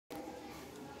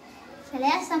Shall I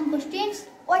ask some questions?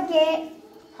 Okay.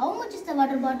 How much is the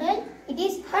water bottle? It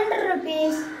is 100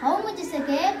 rupees. How much is the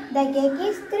cake? The cake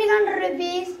is 300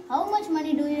 rupees. How much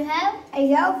money do you have? I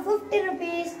have 50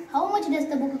 rupees. How much does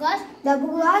the book cost? The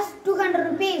book costs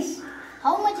 200 rupees.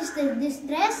 How much is this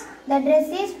dress? The dress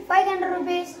is 500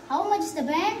 rupees. How much is the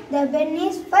pen? The pen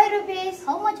is 5 rupees.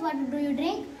 How much water do you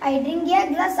drink? I drink a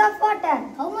glass of water.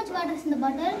 How much water is in the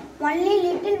bottle? Only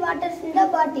little water in the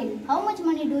bottle. How much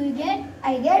money do you get?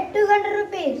 I get 200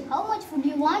 rupees. How much food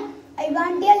you want? I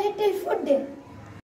want a little food.